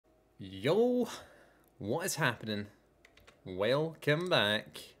Yo, what is happening? Welcome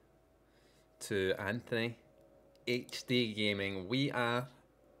back to Anthony HD Gaming. We are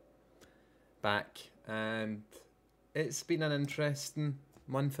back, and it's been an interesting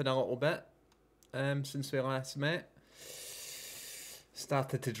month and a little bit since we last met.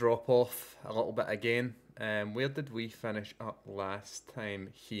 Started to drop off a little bit again. Where did we finish up last time?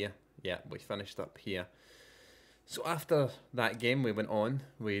 Here. Yeah, we finished up here. So after that game, we went on.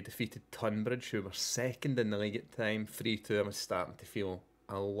 We defeated Tunbridge, who were second in the league at the time. 3-2. I was starting to feel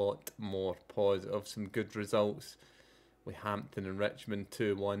a lot more positive. Some good results. We Hampton and Richmond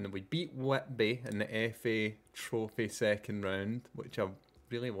 2-1. We beat Whitby in the FA Trophy second round, which I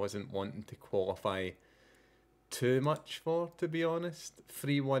really wasn't wanting to qualify too much for, to be honest.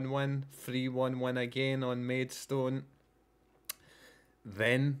 3-1 win. 3-1 win again on Maidstone.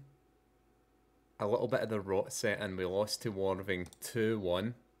 Then a little bit of the rot set in. We lost to Worthing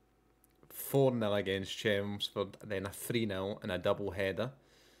 2-1, 4-0 against Chelmsford, then a 3-0 and a double header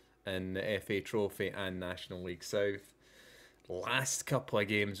in the FA Trophy and National League South. Last couple of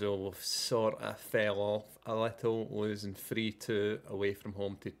games though, we've sort of fell off a little, losing 3-2 away from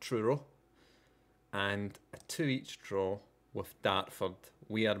home to Truro and a 2 each draw with Dartford.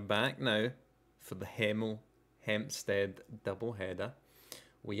 We are back now for the Hemel-Hempstead double header.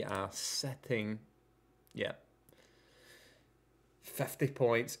 We are sitting, 50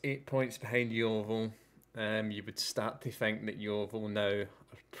 points, 8 points behind Yeovil. You would start to think that Yeovil now are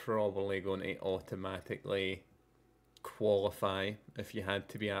probably going to automatically qualify, if you had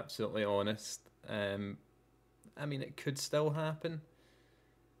to be absolutely honest. I mean, it could still happen.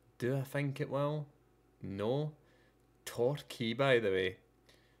 Do I think it will? No. Torquay, by the way,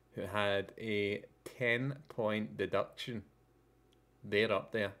 who had a 10-point deduction. They're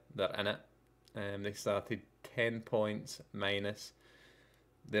up there. They're in it. They started 10 points minus.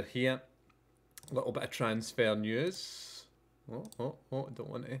 They're here. A little bit of transfer news. Don't want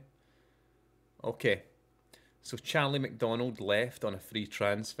to. Okay. So Charlie McDonald left on a free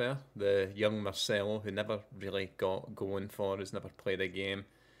transfer. The young Marcelo, who never really got going for us, never played a game.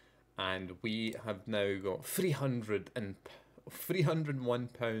 And we have now got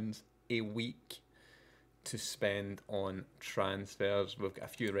 £301 a week to spend on transfers. We've got a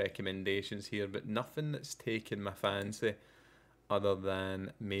few recommendations here, but nothing that's taken my fancy other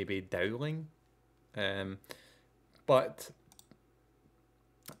than maybe Dowling. But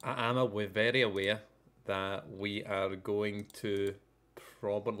I am very aware that we are going to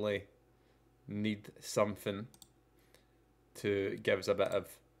probably need something to give us a bit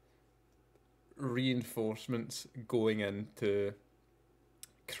of reinforcements going into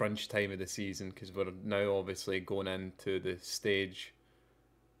crunch time of the season, because we're now obviously going into the stage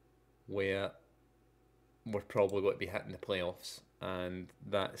where we're probably going to be hitting the playoffs, and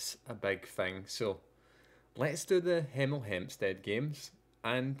that's a big thing. So let's do the Hemel Hempstead games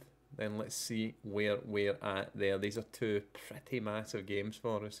and then let's see where we're at there. These are two pretty massive games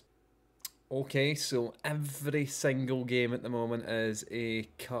for us. Okay, so every single game at the moment is a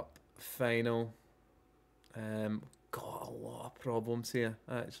cup final. Got a lot of problems here,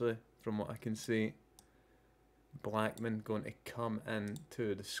 actually, from what I can see. Blackman going to come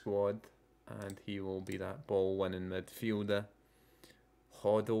into the squad, and he will be that ball-winning midfielder.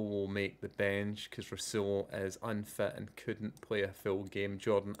 Hoddle will make the bench because Rasulo is unfit and couldn't play a full game.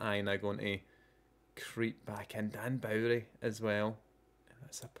 Jordan Aina going to creep back in. Dan Bowry as well.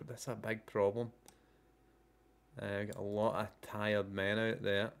 That's a big problem. Got a lot of tired men out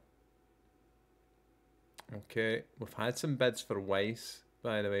there. Okay, we've had some bids for Weiss,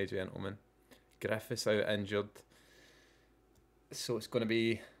 by the way, gentlemen. Griffiths out injured. So it's going to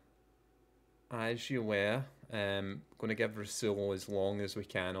be as you were. Going to give Rasulo as long as we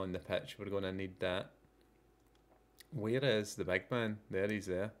can on the pitch. We're going to need that. Where is the big man? There he's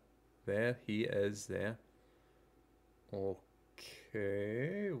there. There he is there.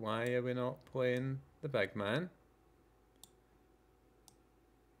 Okay, why are we not playing the big man?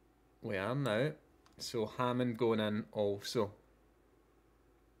 We are now. So Hammond going in also.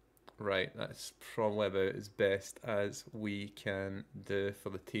 Right, that's probably about as best as we can do for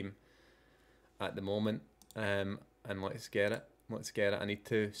the team at the moment. And let's get it. Let's get it. I need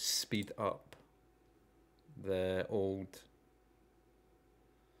to speed up the old...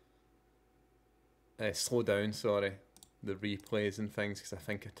 slow down, sorry. The replays and things, because I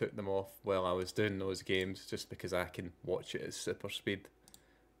think I took them off while I was doing those games, just because I can watch it at super speed.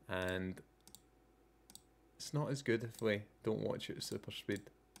 And it's not as good if we don't watch it at super speed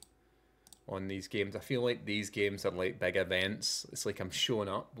on these games. I feel like these games are like big events. It's like I'm showing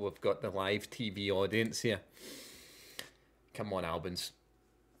up. We've got the live TV audience here. Come on, Albans.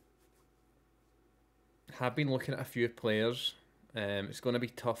 Have been looking at a few players. It's going to be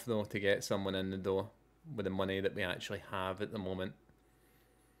tough though to get someone in the door with the money that we actually have at the moment.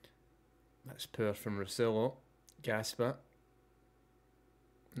 That's poor from Rosillo. Gasper.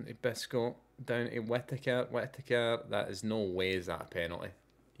 Into Bisco. Down to Whittaker. Whittaker. That is no way is that a penalty.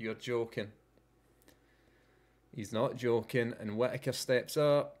 You're joking. He's not joking. And Whittaker steps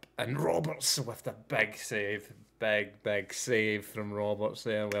up. And Roberts with the big save. Big save from Roberts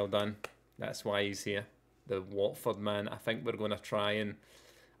there. Well done. That's why he's here. The Watford man. I think we're going to try and...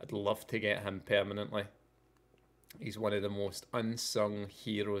 I'd love to get him permanently. He's one of the most unsung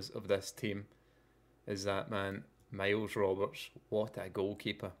heroes of this team. Is that man, Miles Roberts. What a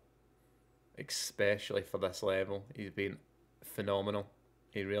goalkeeper. Especially for this level. He's been phenomenal.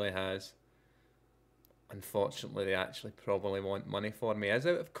 He really has. Unfortunately, they actually probably want money for me. He is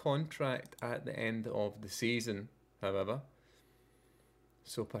out of contract at the end of the season, however.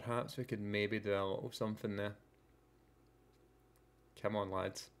 So perhaps we could maybe do a little something there. Come on,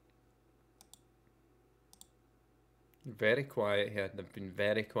 lads. Very quiet here. They've been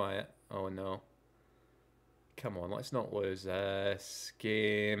very quiet. Oh no. Come on, let's not lose this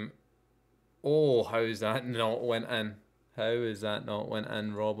game. Oh, how's that not went in? How is that not went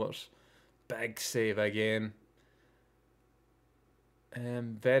in, Roberts? Big save again.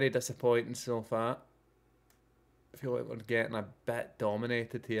 Very disappointing so far. I feel like we're getting a bit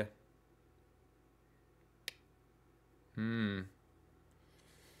dominated here.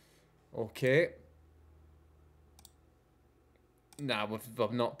 Okay. Nah,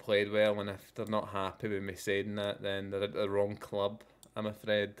 we've not played well, and if they're not happy with me saying that, then they're at the wrong club, I'm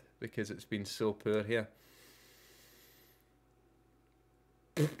afraid, because it's been so poor here.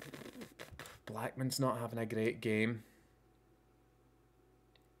 Blackman's not having a great game.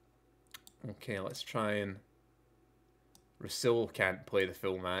 Okay, let's try and... Rosillo can't play the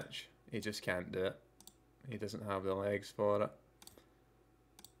full match. He just can't do it. He doesn't have the legs for it.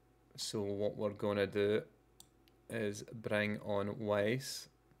 So what we're going to do is bring on Weiss.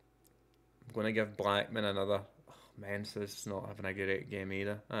 I'm going to give Blackman another... Oh, Mensah's not having a great game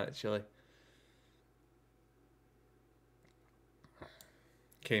either, actually.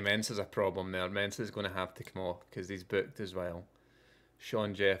 Okay, Mensah's a problem there. Mensah's going to have to come off because he's booked as well.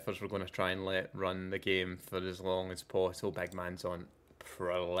 Sean Jeffers, we're going to try and let run the game for as long as possible. Big man's on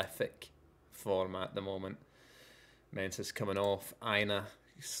prolific form at the moment. Mensah's coming off. Aina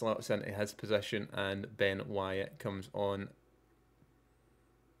slots into his position and Ben Wyatt comes on.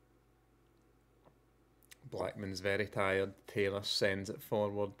 Blackman's very tired. Taylor sends it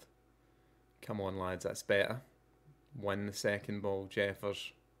forward. Come on, lads, that's better. Win the second ball.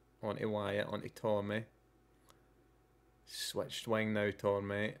 Jeffers onto Wyatt, onto Tormey. Switched wing now,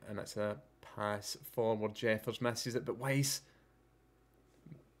 Tormey, and it's a pass forward. Jeffers misses it, but Weiss.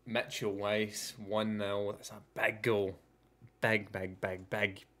 Mitchell Weiss, 1-0. That's a big goal. Big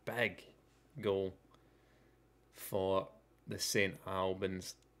goal for the St.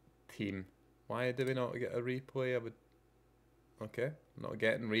 Albans team. Why do we not get a replay? Okay, not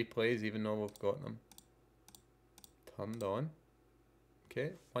getting replays even though we've got them turned on.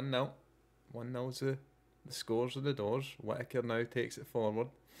 Okay, 1-0. 1-0's the scores of the doors. Whittaker now takes it forward.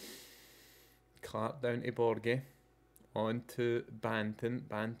 Clark down to Borgie. On to Banton.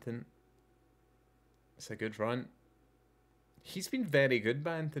 Banton. It's a good run. He's been very good,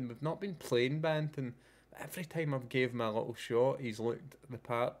 Banton. We've not been playing Banton. Every time I've gave him a little shot, he's looked the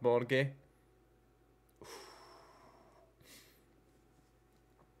part. Borgie.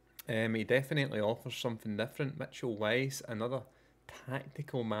 He definitely offers something different. Mitchell Weiss, another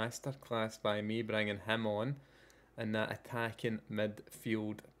tactical masterclass by me, bringing him on in that attacking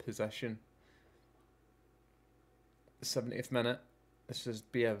midfield position. 70th minute. This would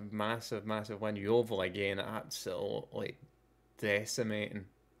be a massive win. Yeovil again, absolutely decimating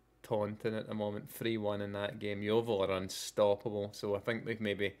Taunton at the moment. 3-1 in that game. Yeovil are unstoppable, so I think they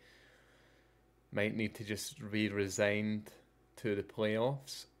maybe might need to just be resigned to the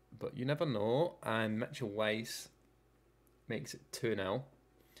playoffs, but you never know. And Mitchell Weiss makes it 2-0,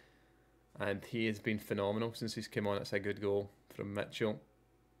 and he has been phenomenal since he's come on. It's a good goal from Mitchell.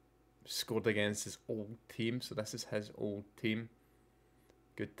 Scored against his old team, so this is his old team.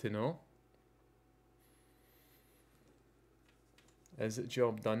 Good to know. Is it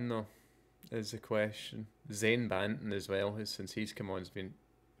job done though, is the question. Zane Banton as well, who since he's come on has been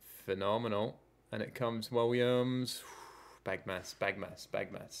phenomenal. And it comes Williams. Big miss.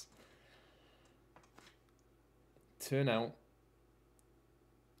 2-0.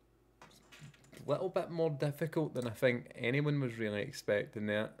 Little bit more difficult than I think anyone was really expecting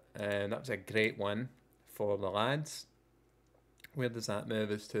there. And that was a great win for the lads. Where does that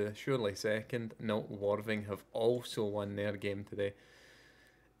move us to? Surely second. No, Worthing have also won their game today.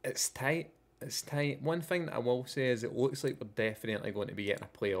 It's tight. It's tight. One thing that I will say is it looks like we're definitely going to be getting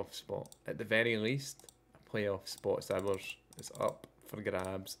a playoff spot. At the very least, a playoff spot's ours. It's up for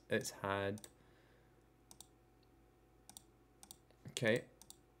grabs. It's had. Okay.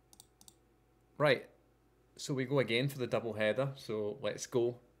 Right. So we go again for the double header. So let's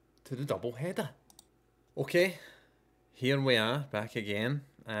go to the double header. Okay. Here we are, back again.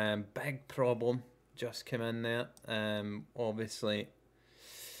 Big problem just came in there. Obviously,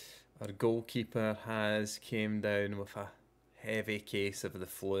 our goalkeeper has came down with a heavy case of the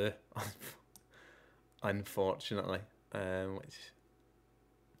flu, unfortunately, which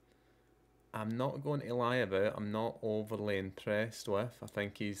I'm not going to lie about. I'm not overly impressed with. I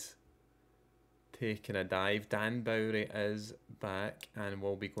think he's taking a dive. Dan Bowry is back and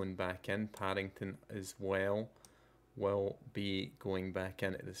will be going back in. Parrington as well will be going back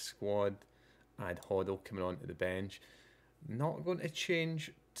into the squad. And Hoddle coming onto the bench. Not going to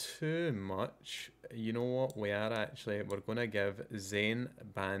change too much. You know what? We're going to give Zane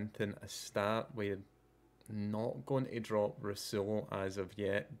Banton a start. We're not going to drop Rousseau as of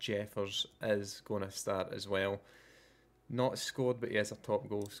yet. Jeffers is going to start as well. Not scored, but he is a top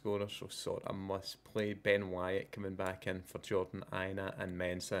goal scorer, so sort of must play. Ben Wyatt coming back in for Jordan Aina, and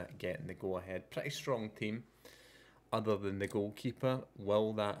Mensah getting the go ahead. Pretty strong team. Other than the goalkeeper,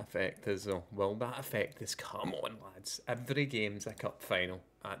 will that affect us though? Will that affect us? Come on, lads. Every game's a cup final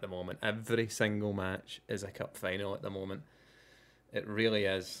at the moment. Every single match is a cup final at the moment. It really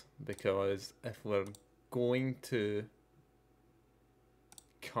is, because if we're going to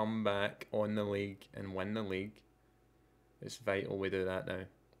come back on the league and win the league, it's vital we do that now.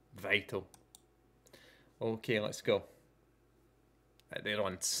 Vital. Okay, let's go. They're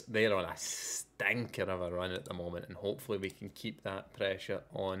on a stinker of a run at the moment, and hopefully we can keep that pressure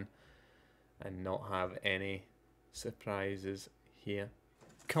on and not have any surprises here.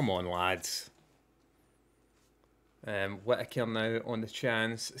 Come on, lads. Whittaker now on the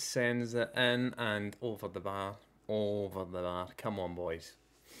chance, sends it in and over the bar. Over the bar. Come on, boys.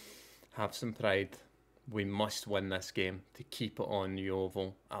 Have some pride. We must win this game to keep it on the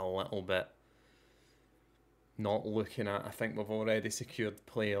oval a little bit. Not looking at, I think we've already secured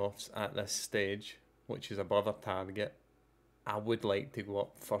playoffs at this stage, which is above our target. I would like to go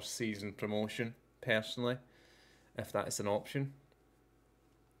up first season promotion, personally, if that's an option.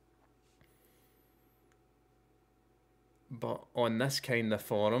 But on this kind of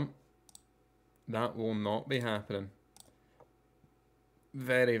forum, that will not be happening.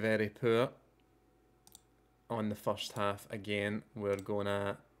 Very, very poor on the first half. Again, we're going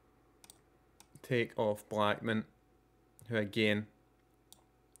to take off Blackman, who again,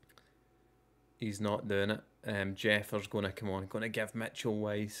 he's not doing it. Jeffers going to come on, going to give Mitchell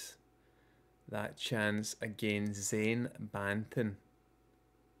Weiss that chance again. Zane Banton,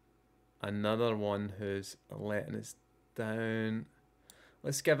 another one who's letting us down.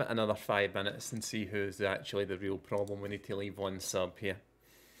 Let's give it another 5 minutes and see who's actually the real problem. We need to leave one sub here,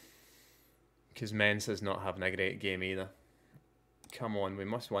 because Mensah's not having a great game either. Come on, we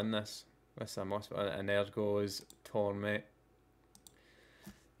must win this. This I must. And there goes Tormey.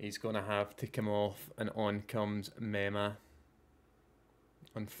 He's going to have to come off, and on comes Mema.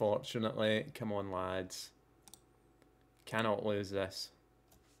 Unfortunately, come on, lads. Cannot lose this.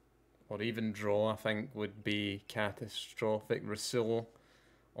 Or even draw, I think, would be catastrophic. Rousseau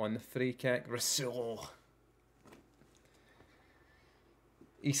on the free kick. Rousseau.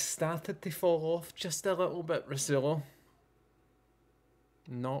 He started to fall off just a little bit, Rousseau.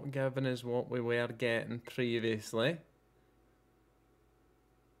 Not giving us what we were getting previously.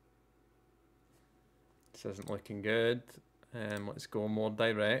 This isn't looking good. Let's go more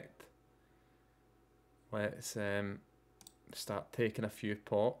direct. Let's start taking a few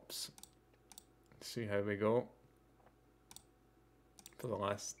pops. See how we go. For the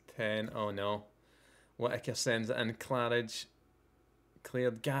last 10. Oh no. Whittaker sends it in. Claridge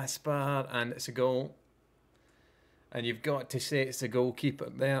cleared Gaspar, and it's a goal. And you've got to say it's the goalkeeper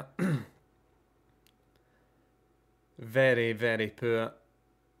there. Very, very poor.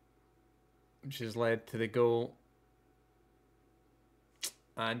 Which has led to the goal.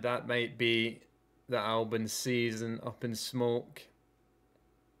 And that might be the Albans season up in smoke.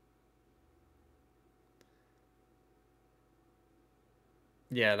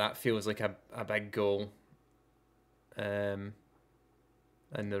 Yeah, that feels like a big goal in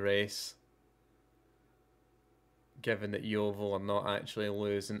the race. Given that Yeovil are not actually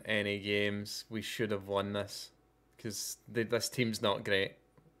losing any games, we should have won this, because this team's not great.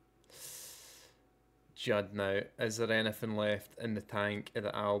 Judd now. Is there anything left in the tank at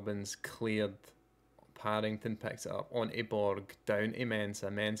the Albans? Cleared. Parrington picks it up. Onto Borg. Down to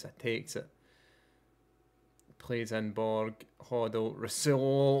Mensah. Mensah takes it. Plays in Borg. Hoddle.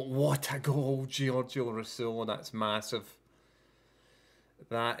 Rasulo. What a goal, Giorgio Rasulo. That's massive.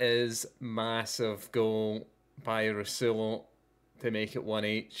 That is massive goal by Rasulo to make it 1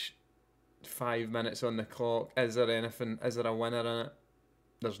 each. 5 minutes on the clock. Is there anything? Is there a winner in it?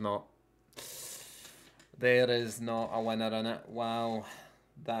 There's not. There is not a winner in it. Wow.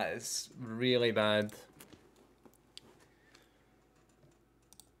 That is really bad.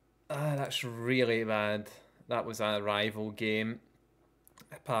 That's really bad. That was a rival game,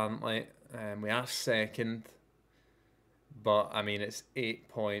 apparently. We are second. But, I mean, it's 8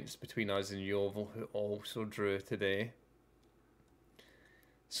 points between us and Yeovil, who also drew today.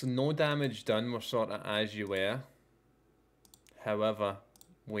 So, no damage done. We're sort of as you were. However,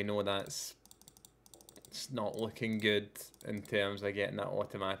 we know it's not looking good in terms of getting that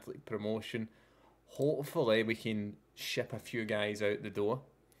automatic promotion. Hopefully, we can ship a few guys out the door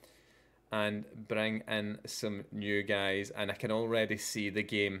and bring in some new guys. And I can already see the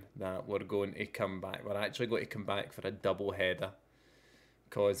game that we're going to come back. We're actually going to come back for a double header,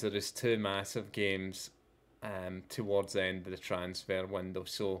 because there is 2 massive games towards the end of the transfer window.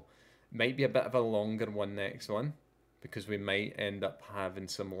 So might be a bit of a longer one next one, because we might end up having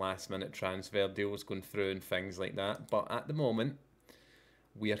some last minute transfer deals going through and things like that. But at the moment,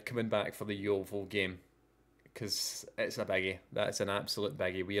 we are coming back for the Yeovil game, because it's a biggie. That's an absolute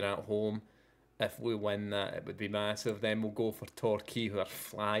biggie. We're at home. If we win that, it would be massive. Then we'll go for Torquay, who are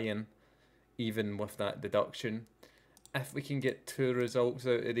flying, even with that deduction. If we can get 2 results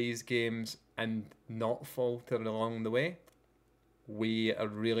out of these games and not falter along the way, we are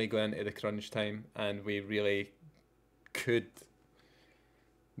really going into the crunch time, and we really could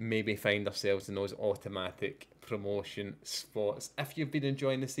maybe find ourselves in those automatic promotion spots. If you've been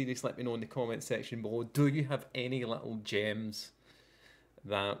enjoying the series, let me know in the comment section below. Do you have any little gems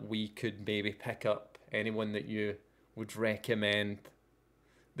that we could maybe pick up? Anyone that you would recommend?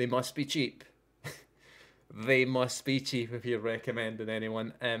 They must be cheap. They must be cheap if you're recommending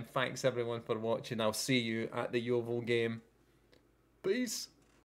anyone. Thanks everyone for watching. I'll see you at the Yeovil game. Peace.